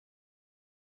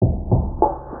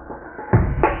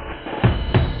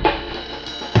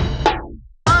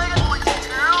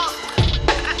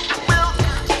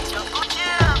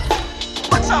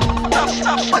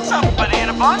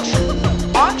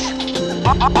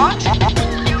What?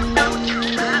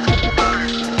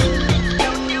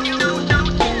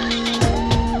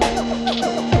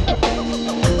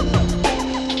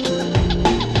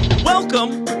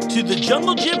 Welcome to the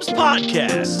Jungle Gyms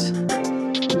podcast.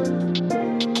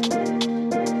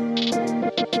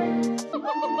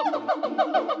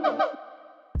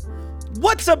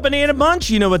 What's up, Banana Bunch?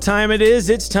 You know what time it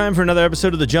is. It's time for another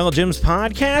episode of the Jungle Gyms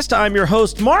podcast. I'm your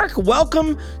host, Mark.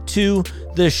 Welcome to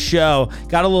the show.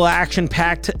 Got a little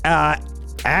action-packed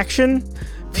action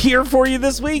here for you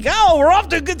this week. Oh, we're off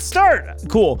to a good start.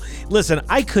 Cool. Listen,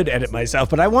 I could edit myself,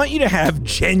 but I want you to have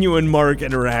genuine Mark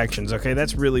interactions, okay?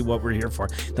 That's really what we're here for.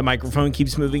 The microphone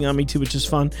keeps moving on me too, which is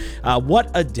fun.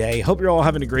 What a day. Hope you're all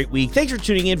having a great week. Thanks for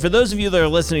tuning in. For those of you that are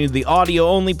listening to the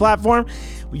audio-only platform,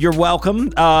 you're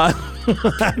welcome.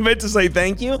 I meant to say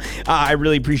thank you. I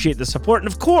really appreciate the support.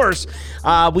 And of course,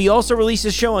 we also release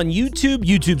this show on YouTube.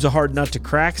 YouTube's a hard nut to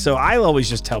crack, so I'll always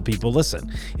just tell people,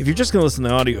 listen, if you're just going to listen to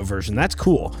the audio version, that's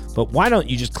cool. But why don't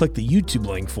you just click the YouTube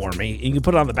link for me? You can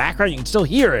put it on the background. You can still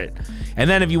hear it. And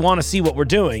then if you want to see what we're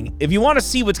doing, if you want to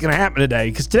see what's going to happen today,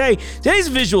 because today's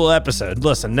a visual episode.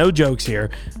 Listen, no jokes here.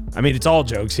 I mean, it's all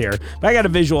jokes here. But I got a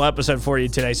visual episode for you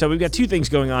today. So we've got two things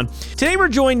going on. Today we're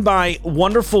joined by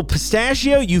Wonderful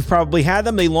Pistachio. You've probably had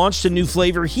them. They launched a new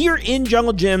flavor here in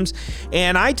Jungle Gyms,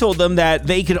 and I told them that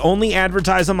they could only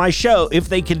advertise on my show if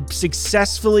they could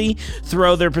successfully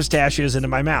throw their pistachios into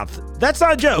my mouth. That's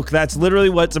not a joke. That's literally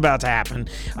what's about to happen.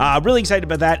 Really excited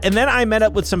about that. And then I met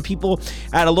up with some people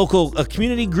at a local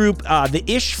community group, the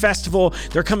Ish Festival.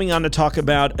 They're coming on to talk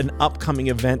about an upcoming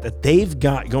event that they've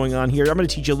got going on here. I'm going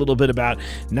to teach you a little bit about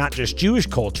not just Jewish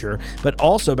culture, but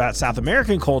also about South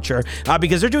American culture,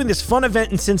 because they're doing this fun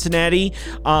event in Cincinnati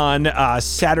on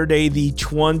Saturday the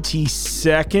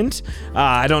 22nd.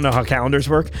 I don't know how calendars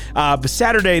work, but the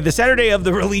Saturday of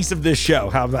the release of this show.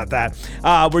 How about that?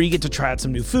 Where you get to try out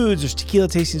some new foods. There's tequila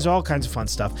tastings, all kinds of fun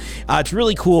stuff. It's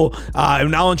really cool.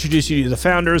 And I'll introduce you to the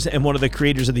founders and one of the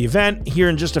creators of the event here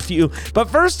in just a few. But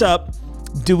first up,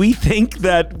 do we think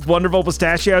that Wonderful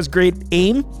Pistachio has great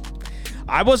aim?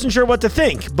 I wasn't sure what to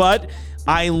think, but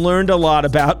I learned a lot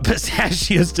about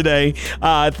pistachios today,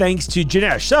 thanks to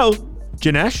Jinesh. So,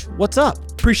 Jinesh, what's up?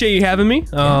 Appreciate you having me.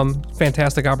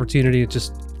 Fantastic opportunity to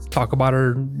just talk about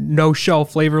our no-shell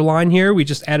flavor line here. We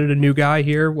just added a new guy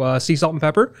here, sea salt and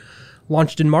pepper.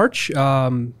 Launched in March.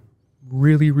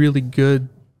 Really, really good,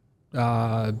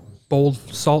 bold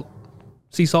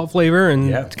sea salt flavor, and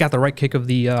it's got the right kick of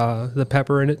the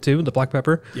pepper in it too, the black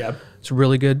pepper. Yeah. It's a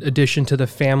really good addition to the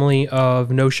family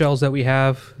of no-shells that we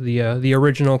have. The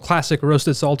original classic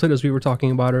roasted salted, as we were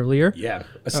talking about earlier. Yeah,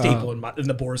 a staple in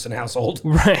the Borison household.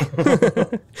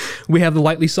 Right. We have the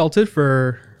lightly salted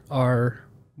for our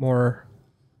more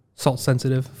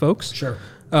salt-sensitive folks. Sure.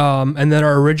 And then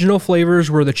our original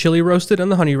flavors were the chili roasted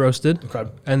and the honey roasted. Okay.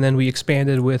 And then we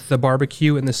expanded with the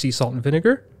barbecue and the sea salt and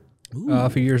vinegar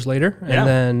a few years later. Yeah. And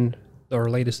then our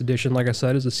latest addition, like I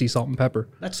said, is the sea salt and pepper.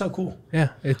 That's so cool. Yeah,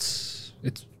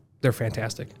 they're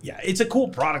fantastic. Yeah, it's a cool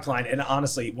product line. And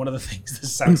honestly, one of the things,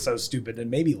 this sounds so stupid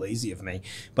and maybe lazy of me,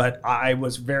 but I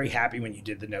was very happy when you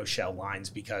did the no-shell lines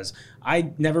because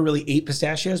I never really ate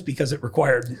pistachios because it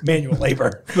required manual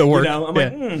labor. The work. You know, I'm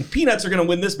like, peanuts are going to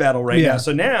win this battle right now.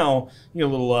 So now, a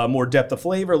little more depth of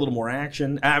flavor, a little more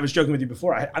action. I was joking with you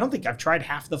before. I don't think I've tried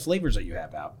half the flavors that you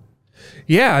have out.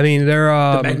 Yeah, I mean, they're...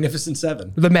 the Magnificent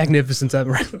Seven. The Magnificent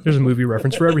Seven. Right. There's a movie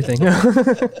reference for everything.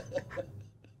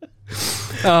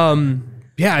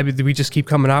 Yeah, I mean, we just keep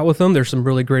coming out with them. There's some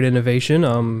really great innovation.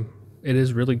 It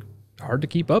is really hard to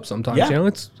keep up sometimes.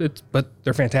 Yeah. But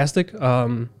they're fantastic.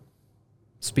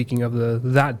 Speaking of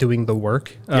that doing the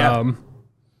work,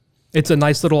 it's a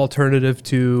nice little alternative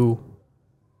to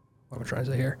what am I trying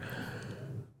to say here?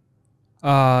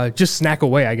 Just snack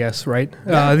away, I guess, right?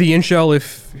 Yeah. The in-shell,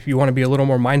 if you want to be a little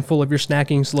more mindful of your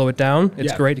snacking, slow it down.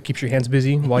 It's great. It keeps your hands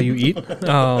busy while you eat.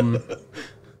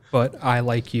 But I,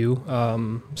 like you,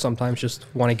 sometimes just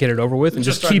want to get it over with and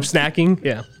just keep snacking.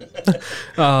 Yeah.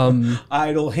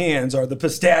 Idle hands are the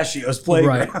pistachios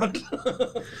playground.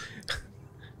 Right.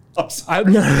 I'm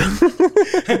sorry.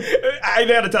 I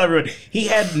had to tell everyone. He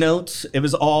had notes. It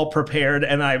was all prepared.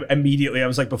 And I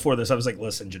was like, before this, I was like,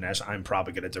 listen, Jinesh, I'm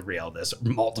probably going to derail this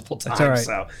multiple times. That's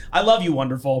all right. So I love you,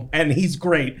 Wonderful. And he's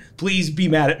great. Please be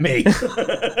mad at me.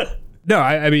 No,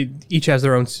 I mean, each has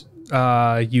their own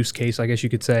use case, I guess you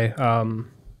could say.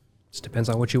 Just depends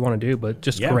on what you want to do, but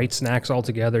just great snacks all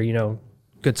together,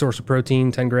 good source of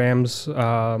protein, 10 grams, or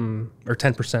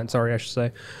 10%, sorry, I should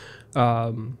say.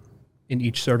 In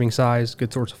each serving size,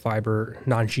 good source of fiber,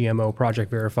 non-GMO,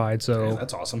 project verified. So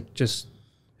that's awesome. Just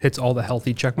hits all the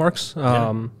healthy check marks.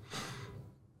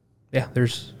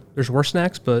 There's There's worse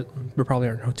snacks, but there probably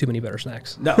aren't too many better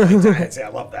snacks. No, I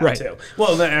love that Right. too.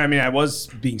 Well, I mean, I was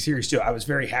being serious too. I was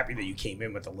very happy that you came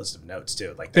in with a list of notes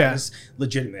too. Like that is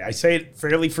legitimate. I say it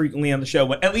fairly frequently on the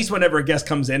show, at least whenever a guest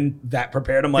comes in that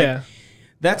prepared. I'm like,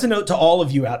 that's a note to all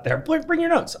of you out there. Bring your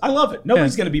notes. I love it.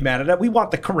 Nobody's going to be mad at it. We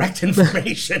want the correct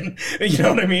information. You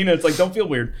know what I mean? It's like, don't feel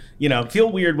weird. You know,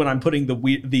 feel weird when I'm putting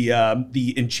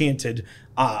the enchanted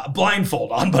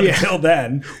blindfold on. But until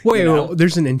then, wait,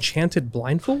 there's an enchanted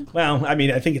blindfold? Well, I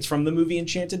mean, I think it's from the movie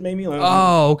Enchanted, maybe.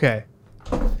 Oh, okay.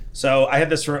 So I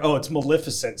had this for it's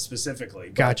Maleficent specifically.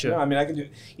 But, Gotcha. I mean, I can do.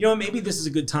 You know, maybe this is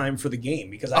a good time for the game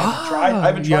because I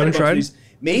haven't tried a bunch of these.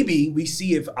 Maybe we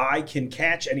see if I can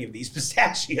catch any of these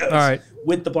pistachios. All right.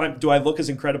 With the blind. Do I look as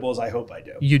incredible as I hope I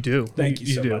do? You do. Thank you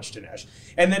so much, Jinesh.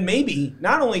 And then maybe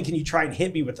not only can you try and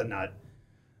hit me with a nut,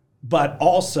 but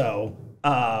also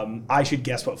I should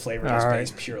guess what flavor it is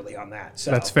based purely on that.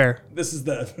 So that's fair. This is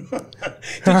the.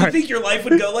 Did you think your life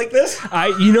would go like this?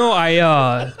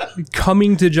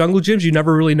 Coming to Jungle Gyms, you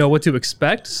never really know what to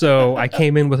expect. So I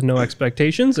came in with no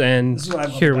expectations, and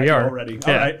here we are. Already.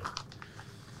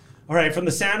 All right, from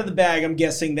the sound of the bag, I'm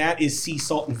guessing that is sea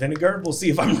salt and vinegar. We'll see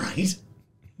if I'm right.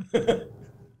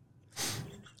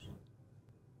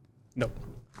 Nope.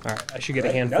 All right, I should get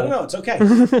a handful. No, it's okay.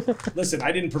 Listen,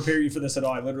 I didn't prepare you for this at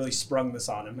all. I literally sprung this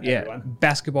on him. Yeah, everyone.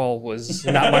 basketball was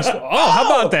not my sport. Oh, how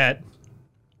about that?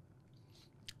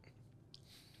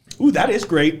 Ooh, that is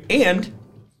great. And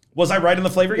was I right in the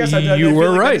flavor guess? You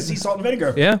were right. Sea salt and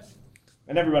vinegar. Yeah.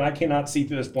 And everyone, I cannot see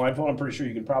through this blindfold. I'm pretty sure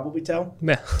you can probably tell.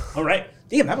 Yeah. All right.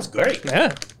 Damn, that was great.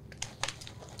 Yeah.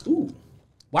 Ooh.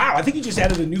 Wow, I think you just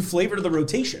added a new flavor to the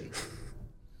rotation.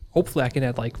 Hopefully I can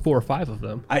add like 4 or 5 of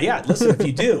them. Yeah, listen, if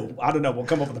you do, I don't know, we'll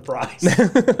come up with a prize.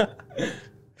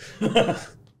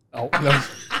 Oh, no.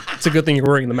 It's a good thing you're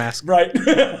wearing the mask. Right.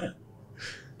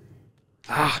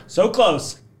 So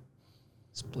close.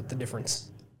 Split the difference.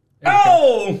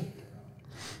 Oh!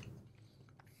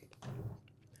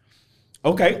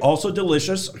 Okay, also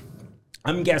delicious.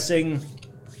 I'm guessing...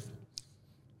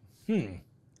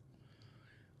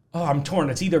 Oh, I'm torn.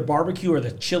 It's either barbecue or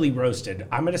the chili roasted.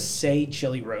 I'm going to say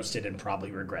chili roasted and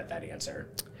probably regret that answer.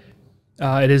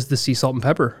 It is the sea salt and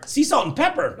pepper. Sea salt and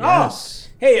pepper. Yes.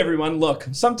 Oh, hey, everyone. Look,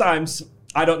 sometimes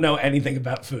I don't know anything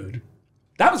about food.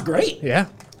 That was great. Yeah.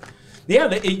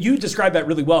 Yeah, you described that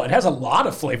really well. It has a lot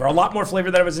of flavor, a lot more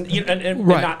flavor than I was in. And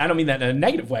right. I don't mean that in a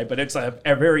negative way, but it's a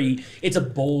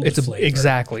bold flavor.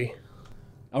 Exactly.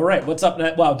 All right, what's up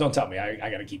next? Well, don't tell me. I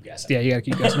got to keep guessing. Yeah, you got to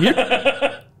keep guessing.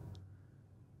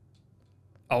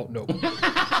 Oh, no.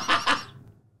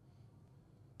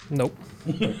 Nope.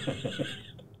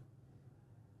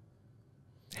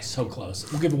 So close.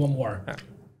 We'll give it one more.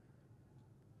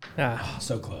 Ah.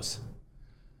 So close.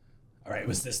 All right,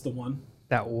 was this the one?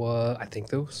 That was, I think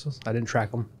those. I didn't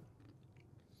track them.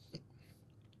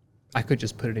 I could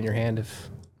just put it in your hand if.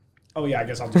 Oh, yeah, I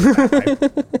guess I'll do it that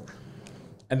way.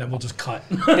 And then we'll just cut.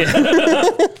 Oh,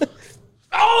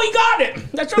 he got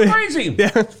it. That's so crazy.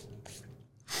 Yeah.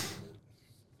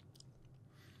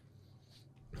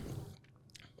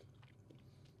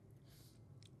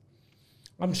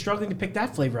 I'm struggling to pick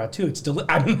that flavor out, too. It's the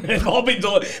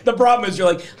problem is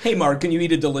you're like, hey, Mark, can you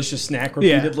eat a delicious snack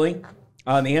repeatedly? Yeah.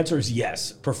 And the answer is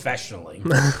yes, professionally.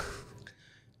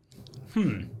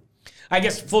 I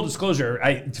guess, full disclosure,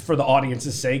 for the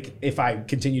audience's sake, if I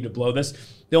continue to blow this,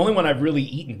 the only one I've really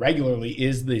eaten regularly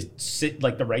is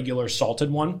the regular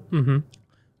salted one. Mm-hmm.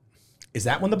 Is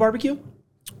that one the barbecue?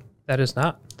 That is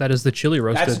not. That is the chili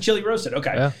roasted. That's the chili roasted,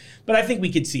 okay. Yeah. But I think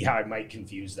we could see how I might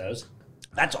confuse those.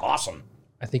 That's awesome.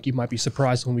 I think you might be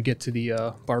surprised when we get to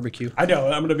the barbecue. I know.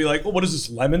 I'm going to be like, well, what is this,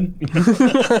 lemon?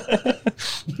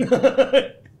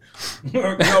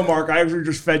 No, Mark, I actually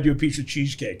just fed you a piece of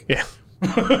cheesecake. Yeah.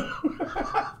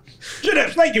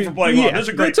 Jinesh, thank you for playing on. This is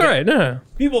a great game. All right. No.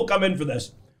 People come in for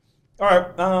this. All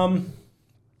right. All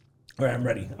right, I'm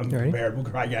ready. I'm prepared. We'll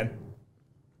try again.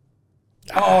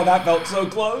 Oh, that felt so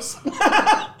close.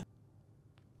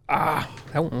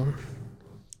 That one.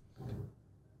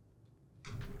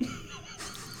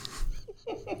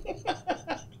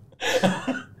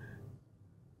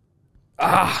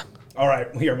 All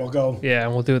right, here, we'll go. Yeah,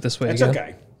 we'll do it this way again. It's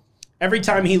okay. Every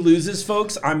time he loses,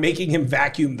 folks, I'm making him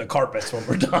vacuum the carpets when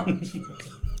we're done.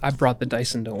 I brought the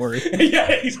Dyson, don't worry.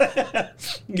 Yeah,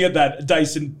 get that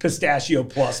Dyson Pistachio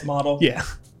Plus model. Yeah.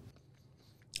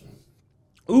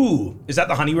 Ooh, is that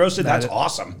the honey roasted? That's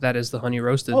awesome. That is the honey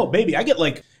roasted. Oh, baby. I get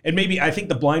I think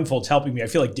the blindfold's helping me. I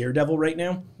feel like Daredevil right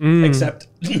now, except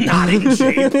not in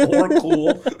shape or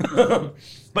cool.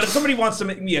 But if somebody wants to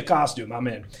make me a costume, I'm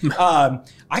in.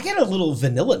 I get a little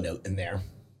vanilla note in there.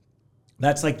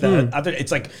 That's like the other.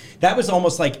 It's like that was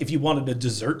almost like if you wanted a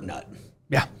dessert nut.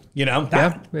 Yeah. You know,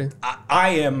 I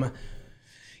am,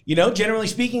 generally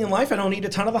speaking in life, I don't eat a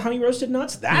ton of the honey roasted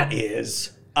nuts. That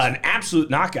is an absolute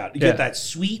knockout. You get that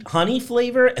sweet honey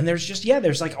flavor, and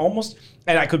there's like almost,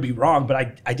 and I could be wrong, but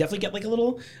I definitely get like a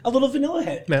little vanilla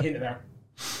hint in there.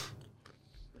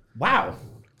 Wow.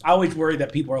 I always worry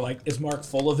that people are like, is Mark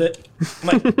full of it? I'm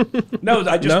like, no,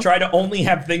 I just try to only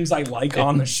have things I like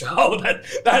on the show.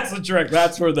 That's the trick.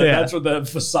 That's where the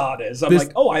facade is. I'm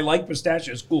like, oh, I like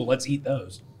pistachios. Cool, let's eat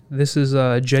those. This is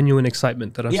genuine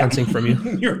excitement that I'm sensing from you.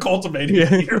 You're cultivating it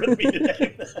here with me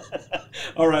today.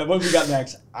 All right, what have we got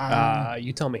next?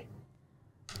 You tell me.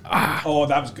 Oh,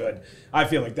 that was good. I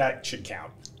feel like that should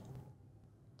count.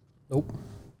 Nope.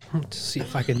 Let's see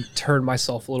if I can turn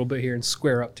myself a little bit here and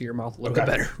square up to your mouth a little bit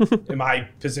better. Am I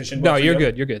positioned? No, you're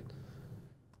good. You're good.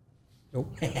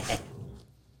 Nope.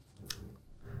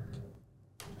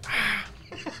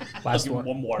 Last one.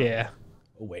 One more. Yeah.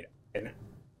 Oh, wait.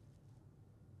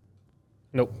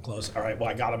 Nope. Close. All right. Well,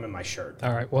 I got them in my shirt.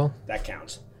 All right. Well, that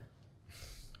counts.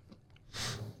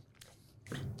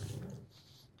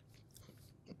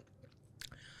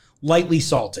 Lightly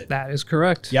salted. That is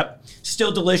correct. Yep.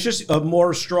 Still delicious. A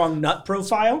more strong nut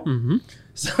profile. Mm-hmm.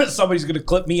 So somebody's going to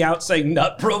clip me out saying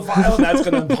nut profile, and that's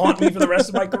going to haunt me for the rest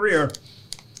of my career.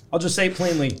 I'll just say it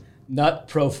plainly. Nut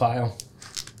profile.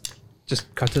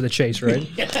 Just cut to the chase, right?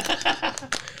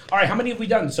 All right. How many have we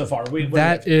done so far?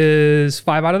 That is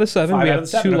 5 out of the 7. We have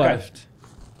 2 left.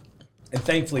 And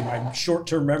thankfully, my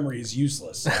short-term memory is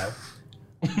useless. So.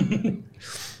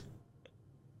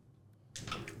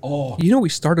 Oh, we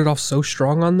started off so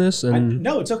strong on this, and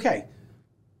no, it's okay.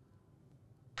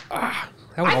 That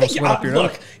one almost went up your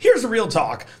nose. Look, here's the real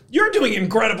talk. You're doing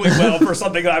incredibly well for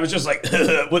something that I was just like,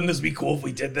 wouldn't this be cool if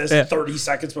we did this 30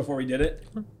 seconds before we did it?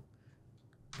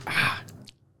 Hang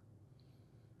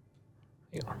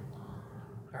on.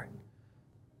 All right.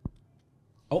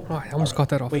 Oh, I almost got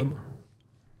that off. Wait.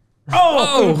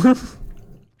 Oh!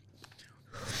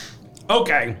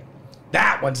 Okay.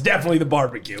 That one's definitely the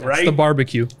barbecue, right? That's the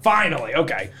barbecue. Finally,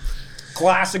 okay.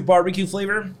 Classic barbecue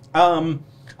flavor.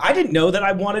 I didn't know that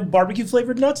I wanted barbecue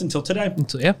flavored nuts until today.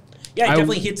 Yeah. Yeah, it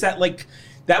definitely hits that, like,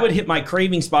 that would hit my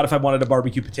craving spot if I wanted a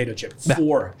barbecue potato chip,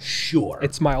 for sure.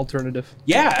 It's my alternative.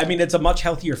 Yeah, I mean, it's a much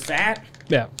healthier fat.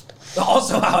 Yeah.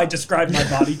 Also how I described my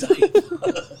body type.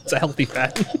 It's a healthy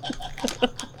fat.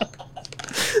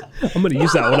 I'm going to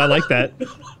use that one. I like that.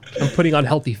 I'm putting on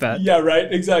healthy fat. Yeah,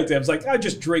 right. Exactly. I was like, I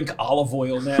just drink olive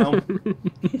oil now.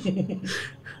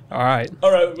 All right.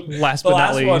 Last but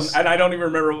not least. One, and I don't even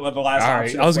remember what the last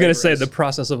option. I was going to say the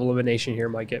process of elimination here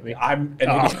might get me. I'm an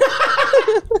idiot.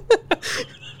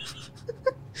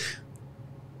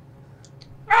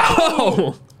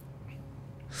 Oh!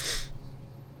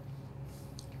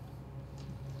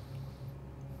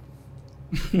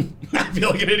 I feel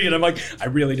like an idiot. I'm like, I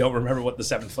really don't remember what the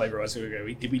 7th flavor was.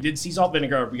 We did sea salt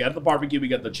vinegar. We got the barbecue. We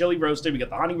got the chili roasted. We got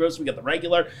the honey roasted. We got the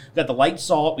regular. We got the light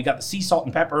salt. We got the sea salt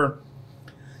and pepper.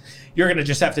 You're going to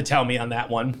just have to tell me on that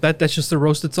one. That's just the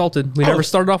roasted salted. We never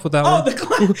started off with that one.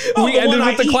 We ended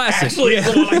with the classic. Actually,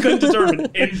 the one I couldn't determine.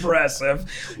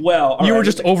 Impressive. Well, you were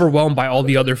just overwhelmed by all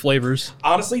the other flavors.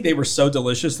 Honestly, they were so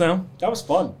delicious, though. That was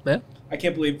fun. Yeah. I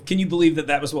can't believe. Can you believe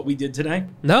that was what we did today?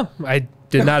 No, I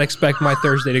did not expect my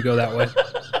Thursday to go that way.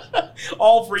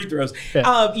 All free throws. Yeah.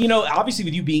 Obviously,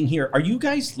 with you being here, are you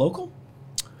guys local?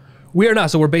 We are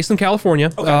not. So we're based in California.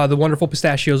 Okay. The Wonderful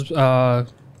Pistachios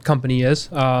company is.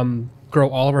 Grow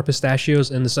all of our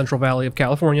pistachios in the Central Valley of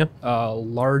California.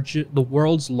 The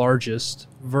world's largest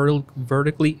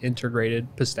vertically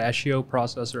integrated pistachio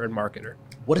processor and marketer.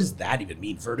 What does that even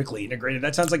mean, vertically integrated?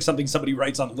 That sounds like something somebody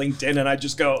writes on LinkedIn, and I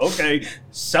just go, okay,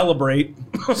 celebrate.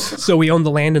 So we own the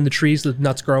land and the trees that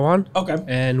nuts grow on. Okay.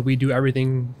 And we do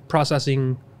everything,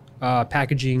 processing,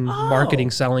 packaging, marketing,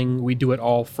 selling. We do it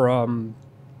all from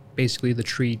basically the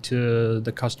tree to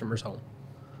the customer's home.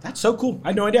 That's so cool. I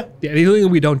had no idea. Yeah, the only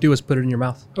thing we don't do is put it in your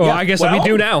mouth. Oh, yeah, I guess we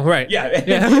do now, right? Yeah.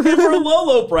 For a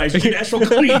low price, Jinesh will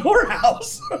come to your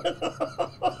house.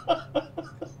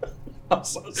 I'm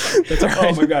so sorry. That's all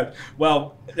right. Oh my God.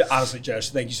 Well, honestly, Josh,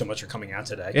 thank you so much for coming out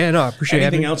today. Yeah, no, I appreciate it.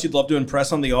 Anything else you'd love to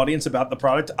impress on the audience about the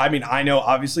product? I mean, I know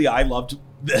obviously I loved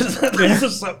this. This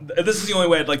is the only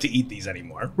way I'd like to eat these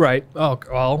anymore. Right. Oh,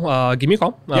 well, give me a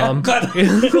call. Yeah. I'm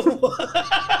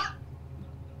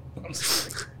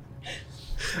sorry.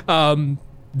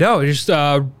 No, just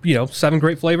 7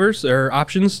 great flavors or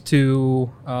options to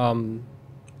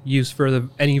use for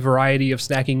any variety of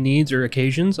snacking needs or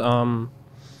occasions.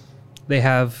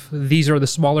 These are the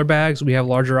smaller bags. We have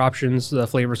larger options. The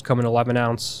flavors come in 11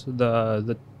 ounce.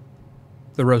 The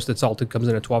the roasted salted comes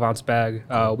in a 12-ounce bag.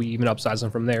 We even upsize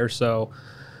them from there. So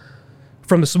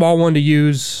from the small one to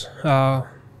use a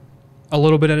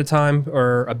little bit at a time,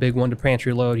 or a big one to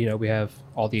pantry load, we have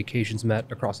all the occasions met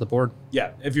across the board.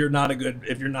 Yeah, if you're not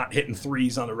hitting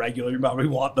threes on the regular, you probably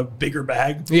want the bigger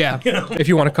bag. Yeah, if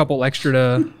you want a couple extra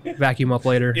to vacuum up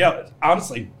later. Yeah,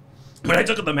 honestly, when I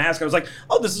took off the mask, I was like,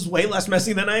 oh, this is way less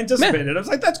messy than I anticipated. I was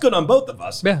like, that's good on both of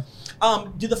us. Yeah.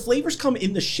 Do the flavors come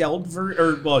in the shelled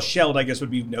shelled, I guess,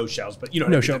 would be no shells, but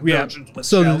no shell. Yeah.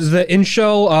 So shells. the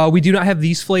in-shell, we do not have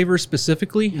these flavors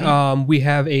specifically. We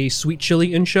have a sweet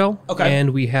chili in-shell,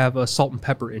 and we have a salt and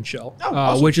pepper in-shell,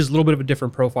 awesome. which is a little bit of a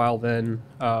different profile than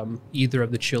either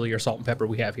of the chili or salt and pepper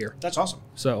we have here. That's awesome.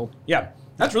 So yeah.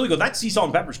 That's really good. That sea salt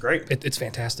and pepper's great. It's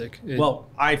fantastic. Well,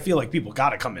 I feel like people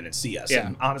got to come in and see us. Yeah.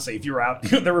 And honestly, if you were out,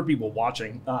 there were people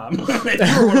watching. If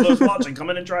you were one of those watching, come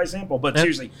in and try a sample. But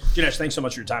seriously, Jinesh, thanks so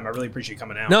much for your time. I really appreciate you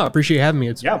coming out. No, I appreciate you having me.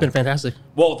 It's been fantastic.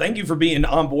 Well, thank you for being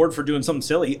on board for doing something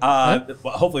silly. Well,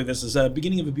 hopefully this is a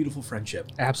beginning of a beautiful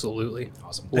friendship. Absolutely.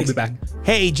 Awesome. We'll be back.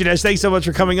 Hey, Jinesh, thanks so much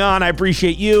for coming on. I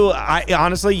appreciate you. I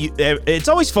honestly, it's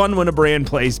always fun when a brand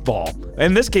plays ball.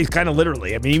 In this case, kind of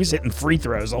literally. I mean, he was hitting free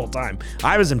throws the whole time.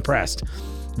 I was impressed.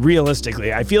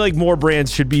 Realistically, I feel like more brands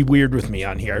should be weird with me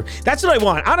on here. That's what I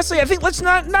want. Honestly, I think let's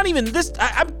not even this.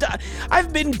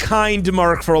 I've been kind to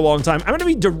Mark for a long time. I'm going to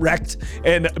be direct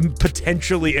and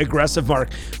potentially aggressive,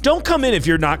 Mark. Don't come in if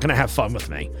you're not going to have fun with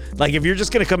me. Like, if you're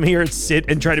just going to come here and sit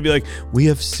and try to be like, we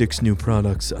have 6 new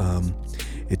products.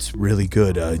 It's really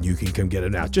good. You can come get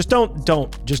it now. Just don't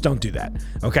do that.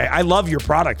 Okay. I love your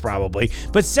product probably,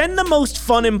 but send the most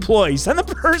fun employee. Send the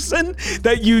person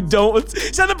that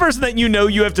you know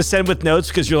you have to send with notes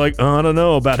because you're like, oh, I don't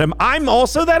know about him. I'm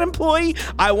also that employee.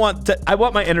 I want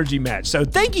my energy match. So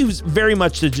thank you very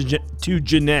much to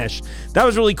Jinesh. That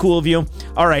was really cool of you.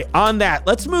 All right. On that,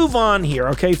 let's move on here.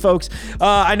 Okay, folks.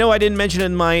 I know I didn't mention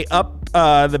in my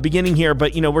the beginning here,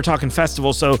 but we're talking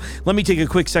festivals, so let me take a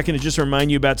quick second to just remind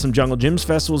you about some Jungle Gyms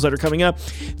festivals that are coming up.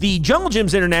 The Jungle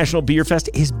Gyms International Beer Fest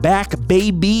is back,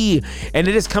 baby, and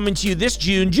it is coming to you this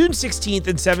June 16th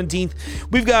and 17th.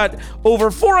 We've got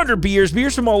over 400 beers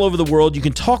from all over the world. You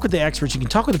can talk with the experts, you can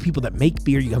talk with the people that make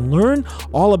beer, you can learn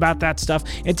all about that stuff,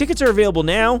 and tickets are available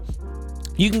now.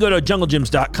 You can go to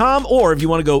junglegyms.com, or if you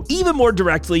want to go even more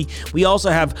directly, we also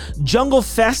have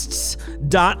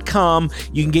junglefests.com.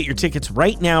 You can get your tickets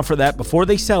right now for that before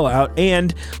they sell out,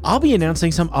 and I'll be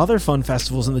announcing some other fun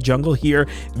festivals in the jungle here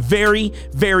very,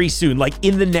 very soon, like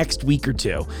in the next week or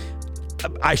two.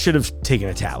 I should have taken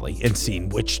a tally and seen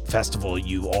which festival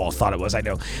you all thought it was. I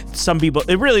know some people,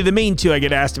 really the main 2 I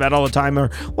get asked about all the time are,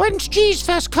 when's Cheese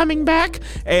Fest coming back?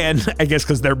 And I guess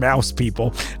because they're mouse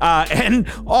people. And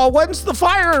when's the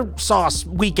fire sauce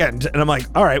weekend? And I'm like,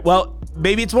 all right, well,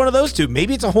 maybe it's one of those 2.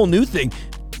 Maybe it's a whole new thing.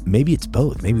 Maybe it's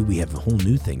both. Maybe we have whole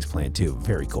new things planned too.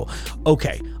 Very cool.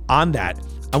 Okay, on that,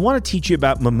 I want to teach you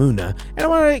about Mimouna, and I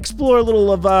want to explore a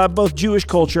little of both Jewish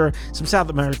culture, some South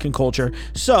American culture.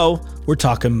 So we're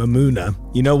talking Mimouna.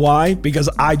 You know why? Because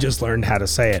I just learned how to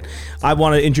say it. I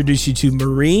want to introduce you to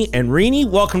Marie and Rini.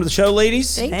 Welcome to the show,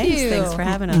 ladies. Thanks. You. Thanks for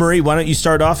having us. Marie, why don't you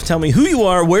start off? Tell me who you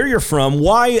are, where you're from,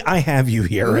 why I have you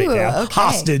here right now,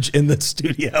 hostage in the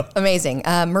studio. Amazing.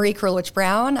 Marie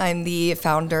Krulwich-Brown. I'm the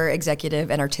founder,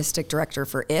 executive, and artistic director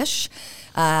for Ish.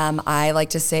 I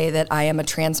like to say that I am a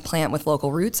transplant with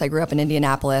local roots. I grew up in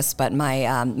Indianapolis, but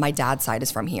my dad's side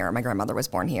is from here. My grandmother was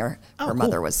born here. Her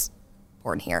mother was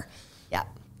born here. Yeah.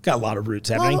 Got a lot of roots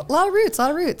happening. A lot of roots.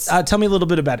 Tell me a little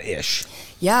bit about Ish.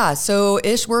 Yeah, so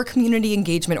Ish, we're a community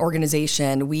engagement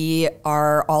organization. We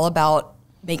are all about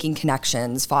making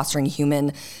connections, fostering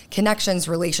human connections,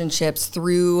 relationships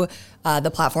through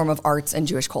the platform of arts and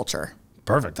Jewish culture.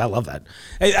 Perfect. I love that.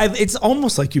 It's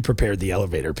almost like you prepared the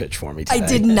elevator pitch for me today. I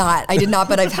did not,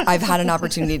 but I've had an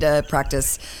opportunity to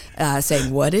practice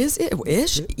saying, what is it?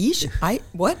 Ish?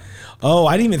 What? Oh,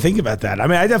 I didn't even think about that. I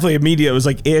mean, I definitely immediately was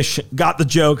like, Ish, got the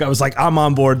joke. I was like, I'm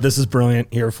on board. This is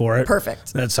brilliant. Here for it.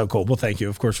 Perfect. That's so cool. Well, thank you,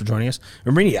 of course, for joining us.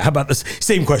 And Rini, how about this?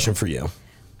 Same question for you.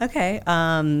 Okay,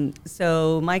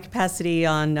 so my capacity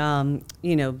on,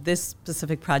 this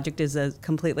specific project is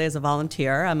completely as a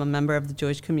volunteer. I'm a member of the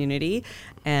Jewish community,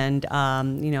 and,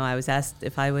 I was asked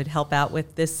if I would help out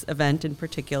with this event in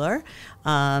particular.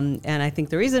 And I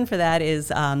think the reason for that is,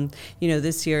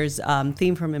 this year's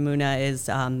theme for Mimouna is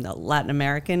Latin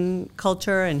American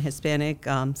culture and Hispanic,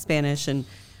 Spanish, and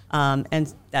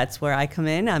that's where I come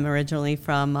in. I'm originally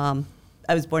from...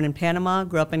 I was born in Panama,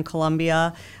 grew up in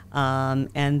Colombia,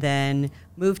 and then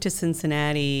moved to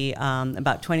Cincinnati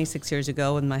about 26 years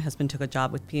ago when my husband took a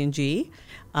job with P&G.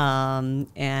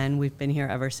 And we've been here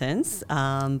ever since.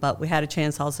 But we had a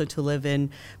chance also to live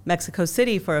in Mexico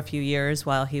City for a few years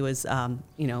while he was,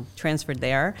 transferred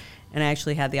there. And I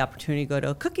actually had the opportunity to go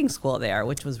to a cooking school there,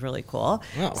 which was really cool.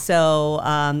 Wow. So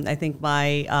I think my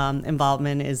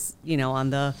involvement is,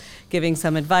 on the giving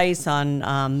some advice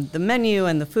on the menu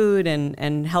and the food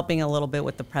and helping a little bit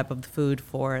with the prep of the food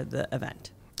for the event.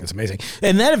 That's amazing.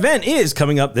 And that event is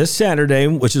coming up this Saturday,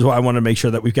 which is why I want to make sure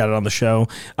that we've got it on the show.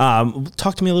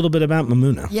 Talk to me a little bit about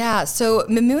Mimouna. Yeah, so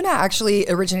Mimouna actually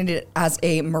originated as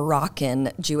a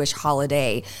Moroccan Jewish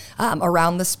holiday.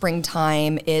 Around the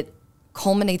springtime, it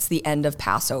culminates the end of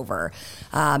Passover.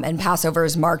 And Passover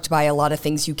is marked by a lot of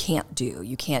things you can't do.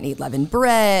 You can't eat leavened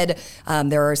bread.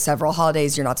 There are several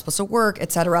holidays you're not supposed to work,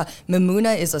 etc.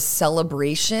 Mimouna is a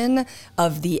celebration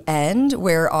of the end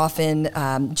where often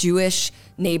Jewish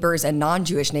neighbors and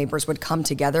non-Jewish neighbors would come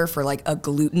together for like a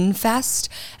gluten fest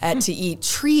to eat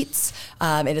treats.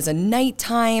 It is a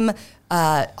nighttime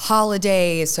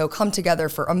holiday, so come together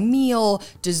for a meal,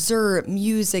 dessert,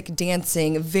 music,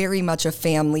 dancing, very much a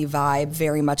family vibe,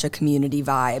 very much a community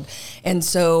vibe. And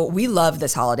so we love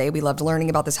this holiday. We loved learning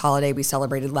about this holiday. We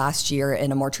celebrated last year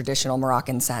in a more traditional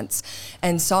Moroccan sense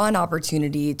and saw an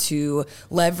opportunity to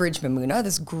leverage Mimouna,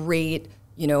 this great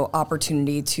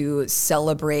opportunity to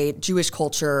celebrate Jewish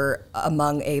culture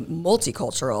among a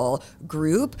multicultural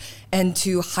group and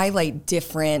to highlight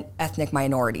different ethnic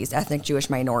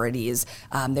Jewish minorities.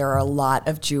 There are a lot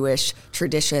of Jewish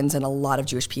traditions and a lot of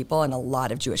Jewish people and a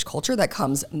lot of Jewish culture that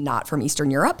comes not from Eastern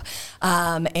Europe.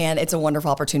 And it's a wonderful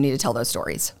opportunity to tell those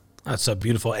stories. That's so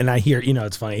beautiful. And I hear,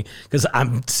 it's funny because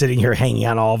I'm sitting here hanging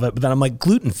on all of it, but then I'm like,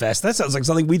 Gluten Fest, that sounds like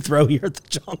something we'd throw here at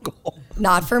the Jungle.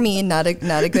 Not for me, not a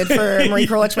good for Marie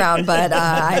Krulwich Brown, but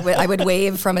I would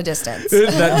wave from a distance.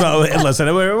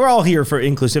 Listen, we're all here for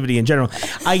inclusivity in general.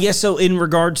 I guess so in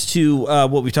regards to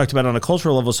what we've talked about on a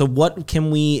cultural level, so what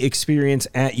can we experience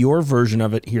at your version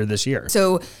of it here this year?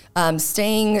 So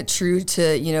staying true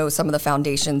to, some of the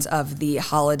foundations of the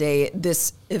holiday,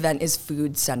 this event is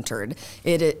food centered.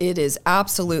 It is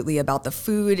absolutely about the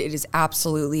food. It is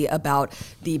absolutely about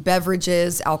the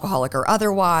beverages, alcoholic or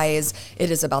otherwise.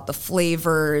 It is about the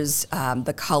flavors,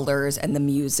 the colors, and the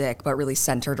music, but really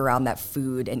centered around that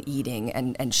food and eating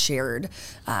and shared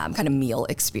kind of meal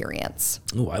experience.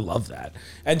 Oh, I love that.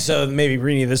 And so maybe,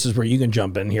 Rini, this is where you can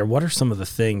jump in here. What are some of the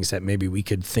things that maybe we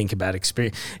could think about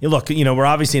experience? Look, we're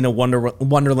obviously in a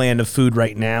wonderland of food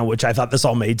right now, which I thought this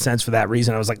all made sense for that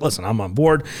reason. I was like, listen, I'm on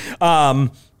board.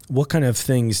 What kind of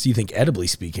things do you think, edibly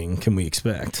speaking, can we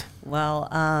expect? Well,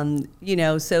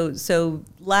 so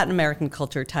Latin American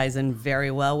culture ties in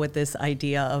very well with this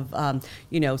idea of,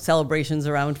 celebrations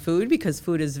around food, because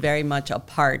food is very much a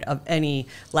part of any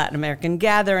Latin American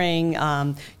gathering.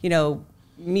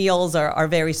 Meals are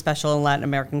very special in Latin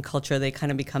American culture. They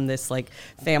kind of become this like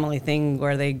family thing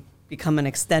where they become an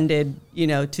extended,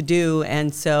 to do.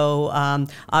 And so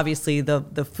obviously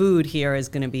the food here is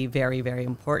going to be very, very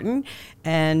important.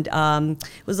 And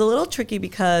it was a little tricky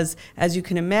because, as you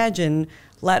can imagine,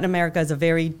 Latin America is a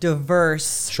very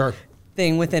diverse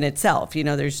thing within itself.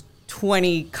 There's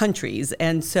 20 countries.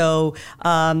 And so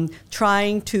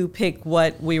trying to pick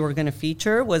what we were going to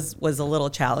feature was a little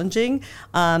challenging.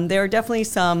 There are definitely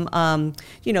some,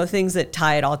 things that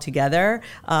tie it all together.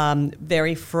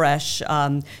 Very fresh,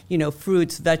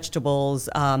 fruits, vegetables,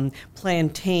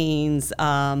 plantains,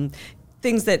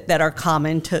 things that are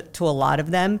common to a lot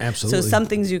of them. Absolutely. So some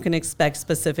things you can expect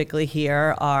specifically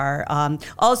here are,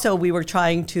 also we were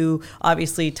trying to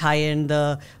obviously tie in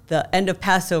the end of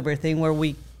Passover thing where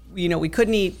we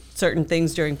couldn't eat certain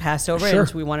things during Passover, and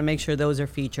so we want to make sure those are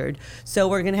featured. So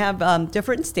we're going to have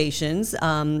different stations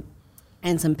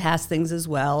and some past things as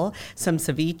well. Some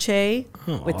ceviche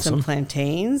with some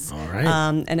plantains. All right.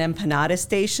 An empanada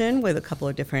station with a couple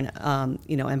of different,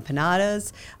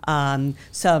 empanadas.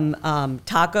 Some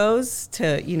tacos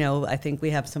to, I think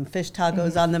we have some fish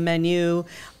tacos on the menu.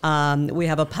 We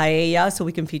have a paella, so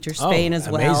we can feature Spain as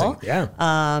well. Yeah.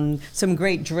 Some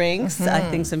great drinks. I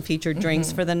think some featured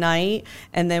drinks for the night.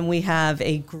 And then we have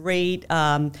a great,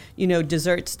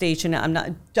 dessert station. I'm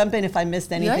not jump in if I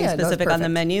missed anything specific on the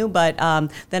menu, but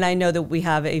then I know that we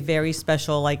have a very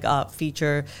special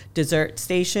feature dessert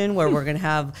station where we're going to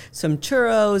have some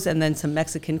churros and then some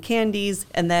Mexican candies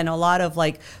and then a lot of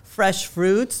fresh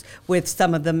fruits with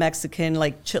some of the Mexican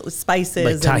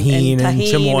spices like tahini and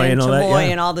chamoy and all that,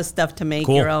 and all this stuff to make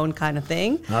your own kind of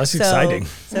thing. Oh, that's exciting.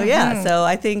 So so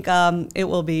I think it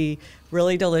will be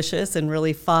really delicious and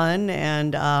really fun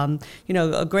and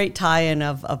a great tie-in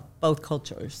of both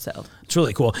cultures. So it's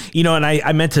really cool. And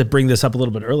I meant to bring this up a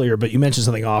little bit earlier, but you mentioned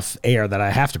something off air that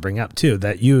I have to bring up too,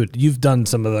 that you've done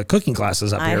some of the cooking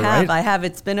classes up here, right? I have.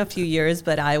 It's been a few years,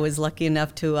 but I was lucky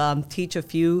enough to teach a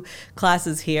few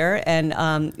classes here. And,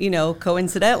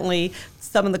 coincidentally,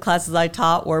 some of the classes I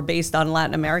taught were based on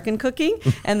Latin American cooking.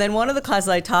 And then one of the classes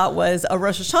I taught was a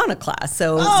Rosh Hashanah class.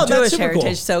 So it's Jewish heritage.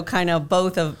 Cool. So kind of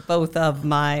both of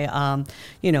my,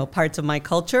 parts of my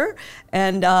culture.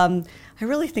 And I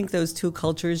really think those two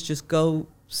cultures just go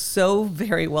so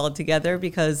very well together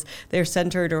because they're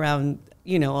centered around,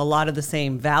 a lot of the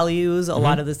same values, a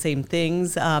lot of the same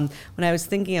things. When I was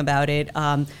thinking about it,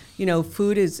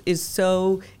 food is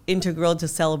so integral to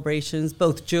celebrations,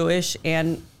 both Jewish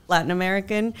and Latin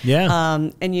American. Yeah.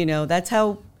 And that's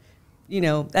how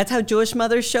Jewish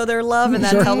mothers show their love, and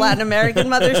that's how Latin American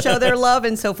mothers show their love.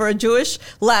 And so for a Jewish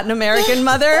Latin American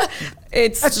mother,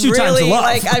 it's really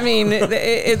like,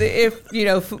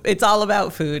 it's all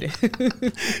about food.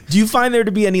 Do you find there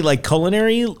to be any like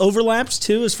culinary overlaps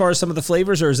too, as far as some of the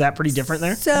flavors, or is that pretty different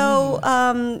there? So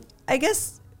I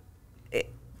guess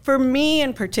for me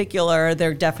in particular,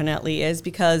 there definitely is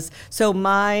because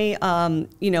my,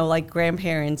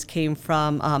 grandparents came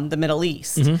from the Middle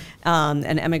East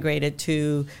and emigrated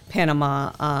to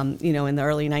Panama, in the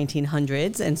early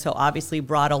 1900s. And so obviously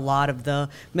brought a lot of the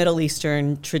Middle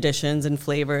Eastern traditions and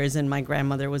flavors. And my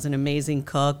grandmother was an amazing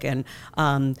cook. And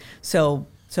so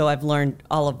I've learned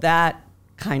all of that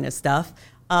kind of stuff.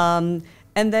 And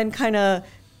then kind of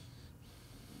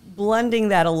blending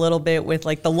that a little bit with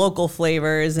like the local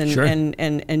flavors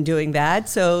and doing that.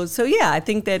 So yeah, I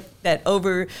think that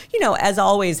over, as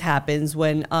always happens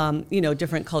when,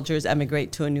 different cultures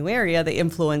emigrate to a new area, they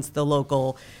influence the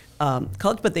local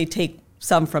culture, but they take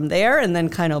some from there and then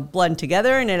kind of blend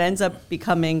together, and it ends up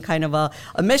becoming kind of a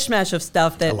mishmash of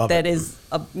stuff that is,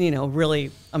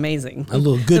 really amazing. A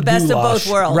little good the best goulash. Of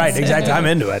both worlds. Right, exactly. I'm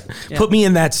into it. Yeah. Put me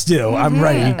in that stew. I'm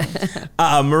ready.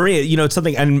 Maria, it's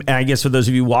something, and I guess for those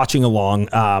of you watching along,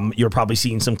 you're probably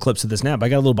seeing some clips of this now, but I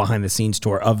got a little behind the scenes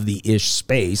tour of the Ish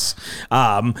space.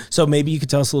 So maybe you could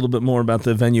tell us a little bit more about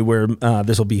the venue where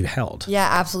this will be held. Yeah,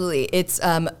 absolutely. It's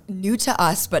new to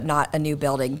us, but not a new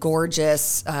building.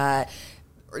 Gorgeous,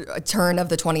 turn of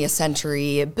the 20th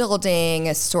century building,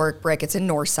 historic brick. It's in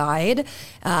Northside,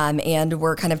 and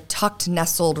we're kind of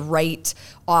nestled right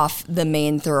off the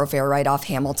main thoroughfare, right off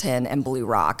Hamilton and Blue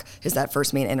Rock is that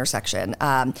first main intersection.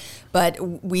 But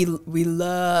we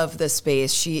love the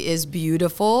space. She is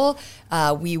beautiful.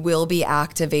 We will be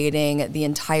activating the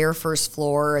entire first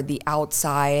floor, the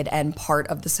outside, and part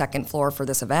of the second floor for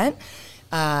this event.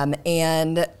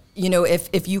 And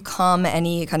if you come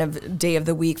any kind of day of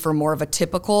the week for more of a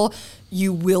typical,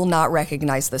 you will not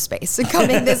recognize the space.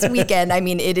 Coming this weekend,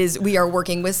 we are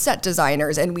working with set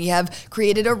designers, and we have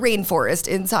created a rainforest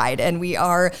inside, and we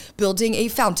are building a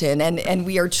fountain, and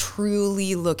we are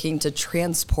truly looking to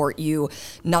transport you,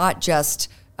 not just,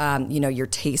 your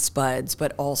taste buds,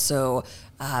 but also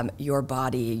your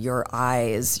body, your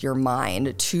eyes, your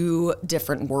mind to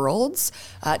different worlds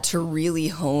to really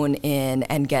hone in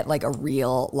and get like a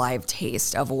real live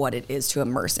taste of what it is to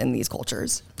immerse in these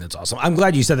cultures. That's awesome. I'm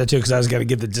glad you said that too, because I was going to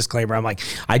give the disclaimer. I'm like,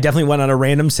 I definitely went on a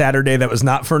random Saturday that was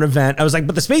not for an event. I was like,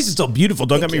 but the space is still beautiful.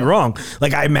 Don't get me wrong.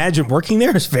 Like, I imagine working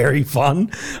there is very fun.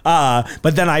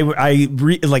 But then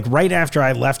right after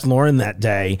I left Lauren that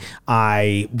day,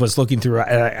 I was looking through,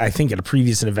 I think at a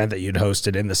previous event that you'd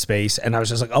hosted in the space, and I was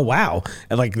just like, oh, wow.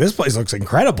 And like, this place looks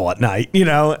incredible at night,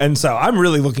 And so I'm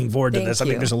really looking forward to this. I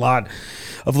think there's a lot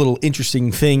of little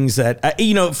interesting things that,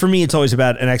 for me, it's always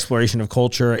about an exploration of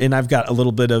culture. And I've got a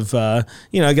little bit of, I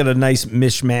got a nice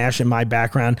mishmash in my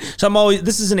background. So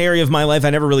this is an area of my life I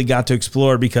never really got to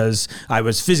explore because I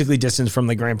was physically distanced from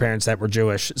the grandparents that were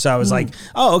Jewish. So I was like,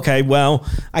 oh, okay, well,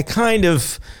 I kind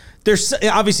of... There's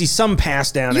obviously some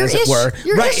pass down, as it were.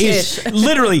 Right. Ish.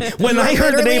 Literally, when I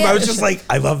heard the name, I was just like,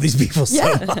 I love these people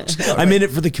so much. I'm in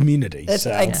it for the community.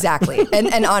 Exactly.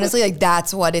 And honestly, like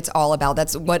that's what it's all about.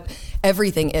 That's what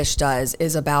everything Ish does,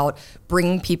 is about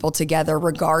bringing people together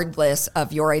regardless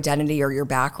of your identity or your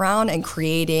background, and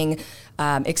creating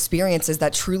experiences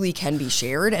that truly can be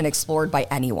shared and explored by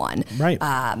anyone. Right.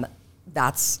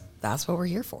 That's what we're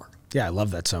here for. Yeah, I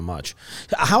love that so much.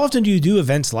 How often do you do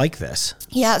events like this?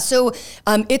 Yeah, so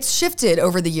it's shifted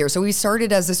over the years. So we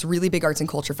started as this really big arts and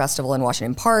culture festival in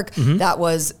Washington Park. Mm-hmm. That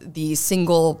was the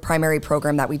single primary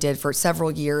program that we did for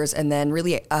several years. And then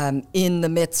really in the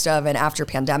midst of and after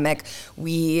pandemic,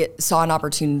 we saw an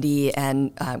opportunity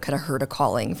and kind of heard a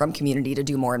calling from community to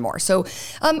do more and more. So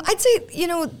I'd say,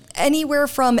 anywhere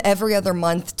from every other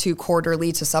month to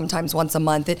quarterly to sometimes once a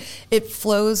month. It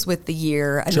flows with the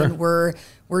year. I mean, we're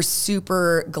we're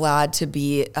super glad to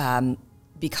be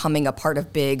becoming a part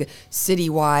of big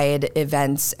citywide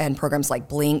events and programs like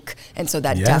Blink. And so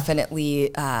that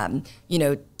definitely,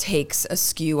 takes a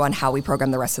skew on how we program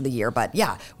the rest of the year. But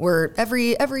yeah, we're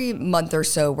every month or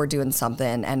so, we're doing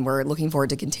something, and we're looking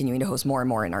forward to continuing to host more and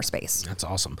more in our space. That's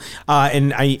awesome.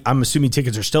 And I'm assuming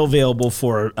tickets are still available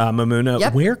for Mimouna.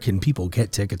 Yep. Where can people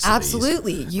get tickets to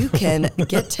Absolutely. You can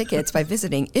get tickets by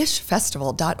visiting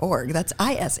ishfestival.org. That's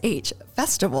ISH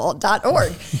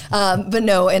festival.org. But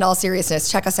no, in all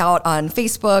seriousness, check us out on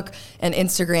Facebook and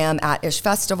Instagram at Ish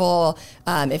Festival.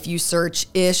 If you search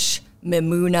Ish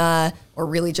Mimouna or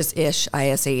really just Ish,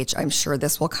 ISH, I'm sure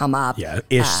this will come up. Yeah,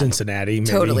 Ish Cincinnati.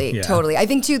 Maybe. Totally. I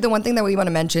think too, the one thing that we want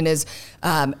to mention is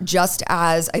just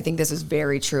as I think this is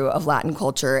very true of Latin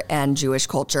culture and Jewish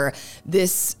culture,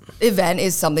 this event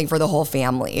is something for the whole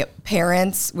family.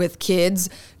 Parents with kids,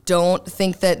 don't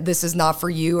think that this is not for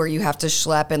you or you have to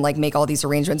schlep and like make all these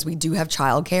arrangements. We do have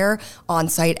childcare on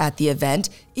site at the event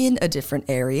in a different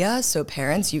area. So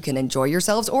parents, you can enjoy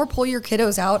yourselves or pull your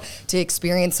kiddos out to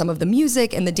experience some of the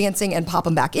music and the dancing and pop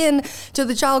them back in to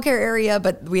the childcare area.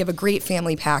 But we have a great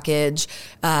family package.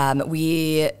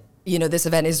 This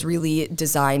event is really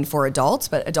designed for adults,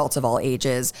 but adults of all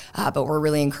ages. But we're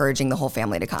really encouraging the whole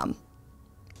family to come.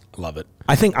 Love it.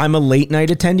 I think I'm a late night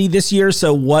attendee this year,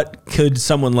 so what could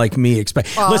someone like me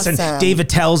expect? Awesome. Listen, David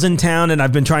Tell's in town, and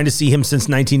I've been trying to see him since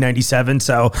 1997,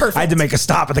 so Perfect. I had to make a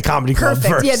stop at the Comedy Club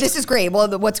first. Yeah, this is great.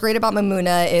 Well, what's great about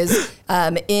Mimouna is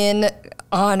in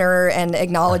honor and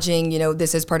acknowledging,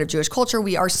 this is part of Jewish culture,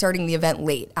 we are starting the event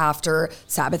late after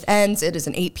Sabbath ends. It is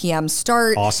an 8 p.m.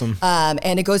 start. Awesome.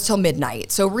 And it goes till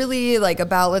midnight. So really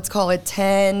about, let's call it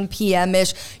 10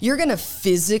 p.m.-ish, you're going to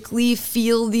physically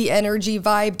feel the energy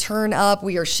vibe turn up.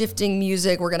 We are shifting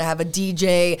music. We're going to have a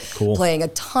DJ playing a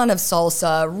ton of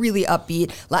salsa, really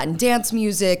upbeat Latin dance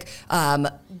music.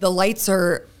 The lights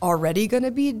are already going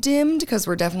to be dimmed because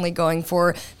we're definitely going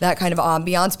for that kind of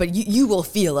ambiance, but you will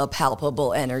feel a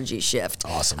palpable energy shift.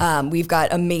 Awesome. We've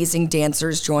got amazing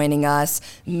dancers joining us,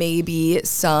 maybe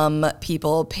some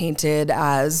people painted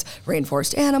as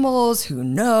rainforest animals, who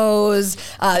knows?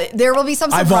 There will be some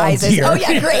surprises. Oh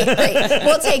yeah, great.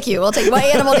 We'll take you. What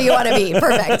animal do you want to be?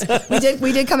 Perfect.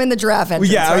 We did come in the giraffe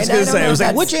entrance. Yeah, I was going to say, I was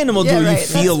like, which animal do you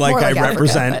feel like I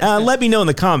represent? Let me know in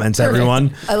the comments, Perfect.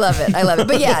 Everyone. I love it.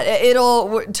 But yeah,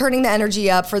 it'll turning the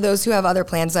energy up for those who have other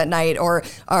plans that night or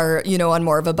are on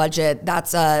more of a budget.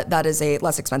 That is a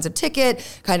less expensive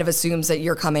ticket. Kind of assumes that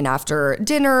you're coming after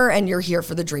dinner and you're here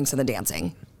for the drinks and the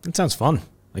dancing. That sounds fun.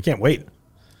 I can't wait.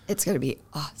 It's going to be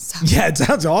awesome. Yeah, it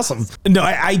sounds awesome. No,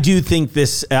 I do think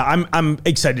this. I'm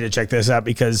excited to check this out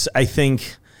because I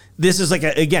think this is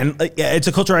it's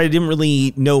a culture I didn't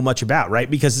really know much about, right?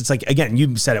 Because it's like, again,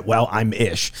 you said it well, I'm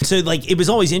Ish. So it was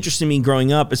always interesting to me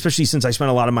growing up, especially since I spent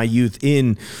a lot of my youth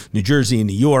in New Jersey and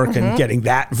New York and getting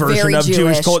that version Very of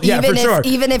Jewish culture. Yeah, for sure.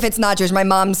 Even if it's not Jewish, my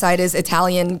mom's side is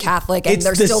Italian Catholic and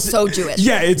they're still so Jewish.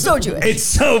 Yeah, it's so Jewish. It's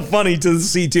so funny to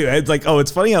see too. It's like,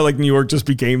 it's funny how New York just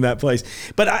became that place.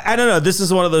 But I don't know. This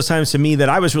is one of those times to me that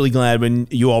I was really glad when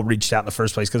you all reached out in the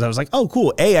first place because I was like, oh,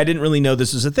 cool. I didn't really know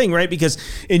this was a thing, right? Because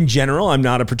in general, I'm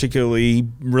not a particularly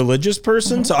religious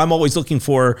person, so I'm always looking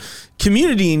for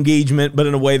community engagement, but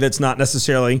in a way that's not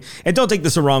necessarily, and don't take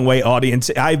this the wrong way, audience,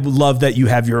 I love that you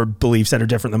have your beliefs that are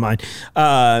different than mine,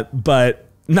 but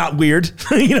not weird.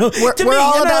 We're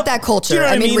all about that culture. You know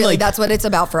I mean, really, that's what it's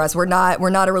about for us. We're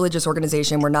not a religious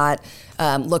organization. We're not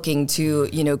looking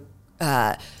to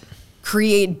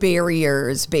create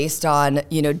barriers based on,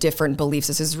 different beliefs.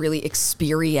 This is really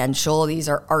experiential. These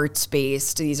are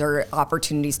arts-based. These are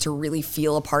opportunities to really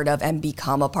feel a part of and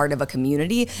become a part of a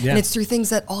community. Yeah. And it's through things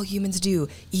that all humans do.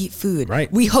 Eat food.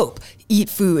 Right. We hope. Eat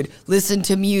food. Listen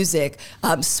to music.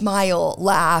 Smile.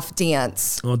 Laugh.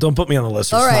 Dance. Well, don't put me on the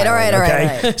list. All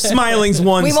right. Smiling's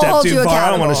one step too far.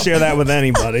 I don't want to share that with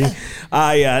anybody.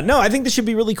 I think this should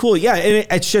be really cool. Yeah, and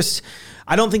it's just,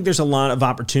 I don't think there's a lot of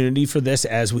opportunity for this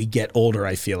as we get older,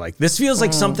 I feel like. This feels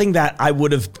like something that I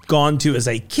would have gone to as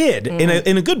a kid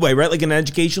in a good way, right? Like an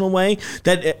educational way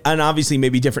and obviously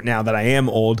maybe different now that I am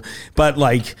old, but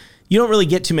you don't really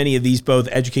get too many of these, both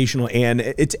educational and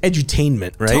it's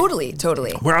edutainment, right?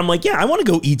 Totally. Where I'm like, yeah, I want to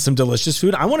go eat some delicious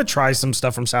food. I want to try some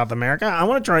stuff from South America. I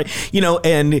want to try,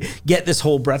 and get this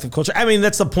whole breadth of culture. I mean,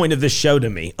 that's the point of this show to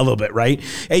me a little bit, right?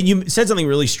 And you said something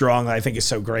really strong that I think is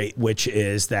so great, which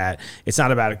is that it's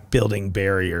not about building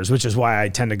barriers, which is why I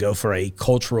tend to go for a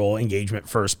cultural engagement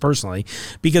first personally,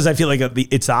 because I feel like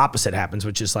it's the opposite happens,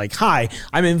 which is like, hi,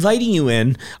 I'm inviting you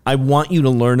in. I want you to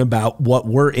learn about what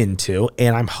we're into,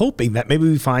 and I'm hoping that maybe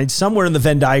we find somewhere in the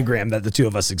Venn diagram that the two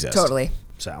of us exist. Totally.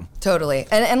 So totally.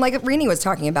 And like Rini was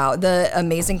talking about, the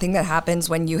amazing thing that happens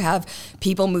when you have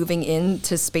people moving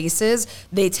into spaces,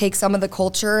 they take some of the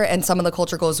culture and some of the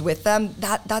culture goes with them.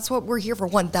 That's what we're here for.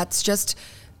 One, that's just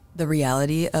the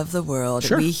reality of the world.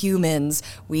 Sure. We humans,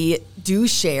 we do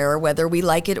share whether we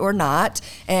like it or not.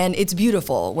 And it's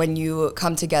beautiful when you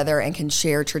come together and can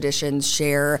share traditions,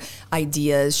 share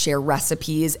ideas, share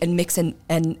recipes, and mix and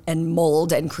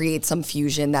mold and create some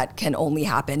fusion that can only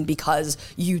happen because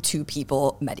you two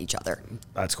people met each other.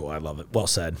 That's cool. I love it. Well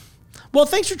said. Well,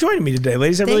 thanks for joining me today,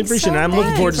 ladies. I really Thanks appreciate so it. I'm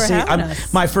looking much forward to for seeing having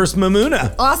us. my first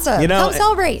Mimouna. Awesome. You know, come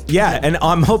celebrate. Yeah, and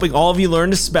I'm hoping all of you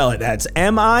learn to spell it. That's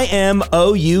Mimouna.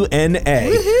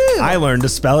 Woohoo. I learned to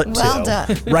spell it too. Well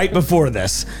done. Right before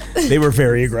this. They were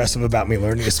very aggressive about me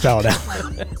learning to spell it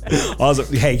out.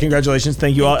 Awesome. Hey, congratulations.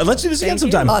 Thank you all. And let's do this again Thank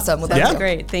you. sometime. Awesome. Well, that's Yeah.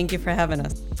 Great. Thank you for having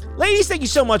us. Ladies, thank you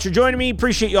so much for joining me.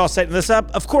 Appreciate you all setting this up.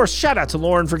 Of course, shout out to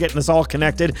Lauren for getting us all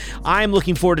connected. I'm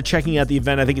looking forward to checking out the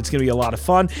event. I think it's going to be a lot of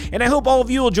fun. And I hope all of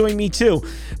you will join me too.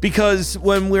 Because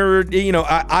when we're,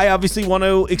 I obviously want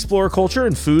to explore culture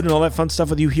and food and all that fun stuff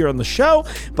with you here on the show.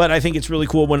 But I think it's really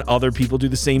cool when other people do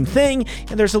the same thing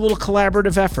and there's a little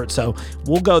collaborative effort. So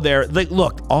we'll go there.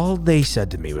 Look, all they said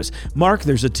to me was, Mark,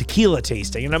 there's a tequila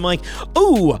tasting. And I'm like,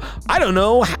 ooh, I don't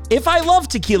know if I love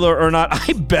tequila or not.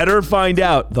 I better find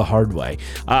out the hard way.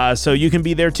 So you can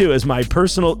be there too as my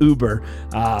personal Uber.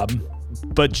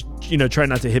 But, try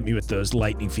not to hit me with those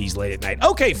lightning fees late at night.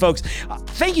 Okay, folks,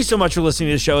 thank you so much for listening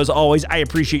to the show. As always, I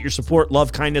appreciate your support,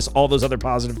 love, kindness, all those other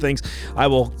positive things. I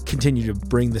will continue to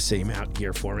bring the same out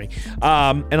here for me.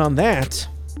 And on that,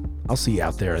 I'll see you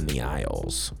out there in the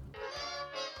aisles.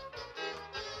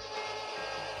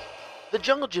 The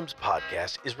Jungle Gyms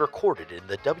podcast is recorded in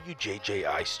the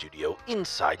WJJI studio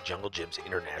inside Jungle Gyms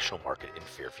International Market in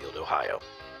Fairfield, Ohio.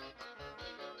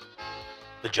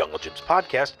 The Jungle Gyms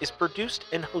podcast is produced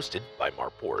and hosted by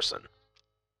Mark Borison.